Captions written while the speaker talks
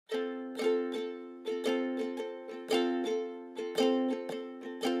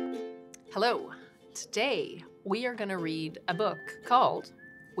Hello. Today we are going to read a book called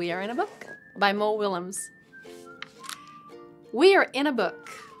We Are in a Book by Mo Willems. We are in a book.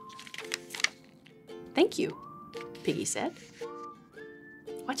 Thank you, Piggy said.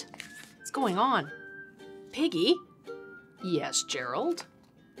 What? What's going on? Piggy? Yes, Gerald.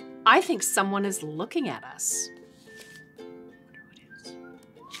 I think someone is looking at us. Wonder who it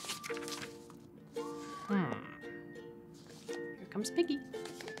is. Here comes Piggy.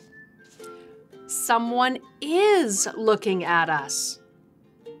 Someone is looking at us.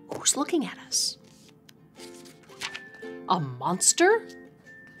 Who's looking at us? A monster?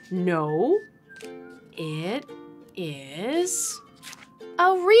 No, it is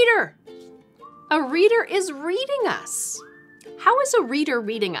a reader. A reader is reading us. How is a reader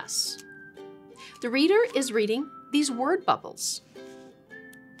reading us? The reader is reading these word bubbles.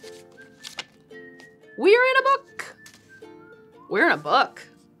 We're in a book. We're in a book.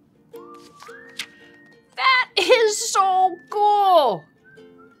 That is so cool.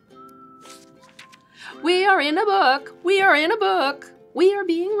 We are in a book. We are in a book. We are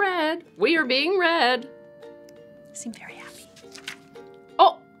being read. We are being read. You seem very happy.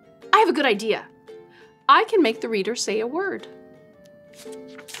 Oh, I have a good idea. I can make the reader say a word.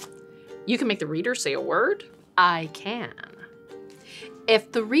 You can make the reader say a word? I can.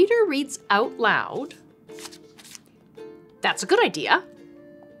 If the reader reads out loud, that's a good idea.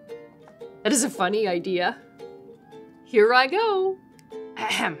 That is a funny idea. Here I go.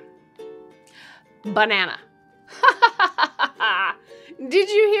 Ahem. Banana. Did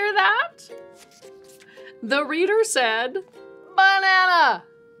you hear that? The reader said, banana.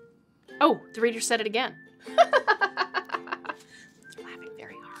 Oh, the reader said it again. They're laughing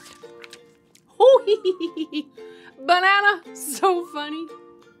very hard. Oh, banana, so funny.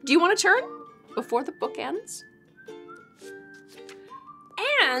 Do you want to turn before the book ends?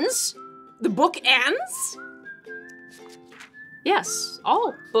 Ends? The book ends? Yes,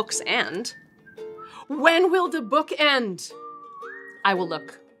 all books end. When will the book end? I will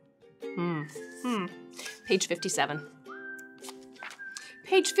look. Page 57.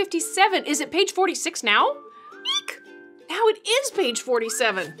 Page 57. Is it page 46 now? Eek! Now it is page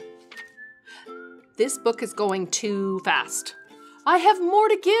 47. This book is going too fast. I have more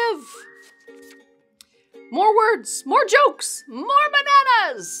to give. More words, more jokes, more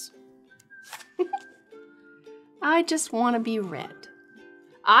bananas. I just want to be read.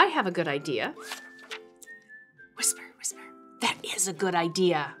 I have a good idea. Whisper, whisper. That is a good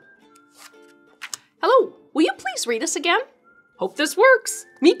idea. Hello, will you please read us again? Hope this works.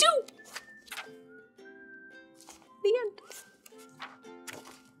 Me too. The end.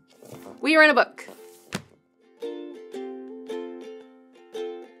 We are in a book.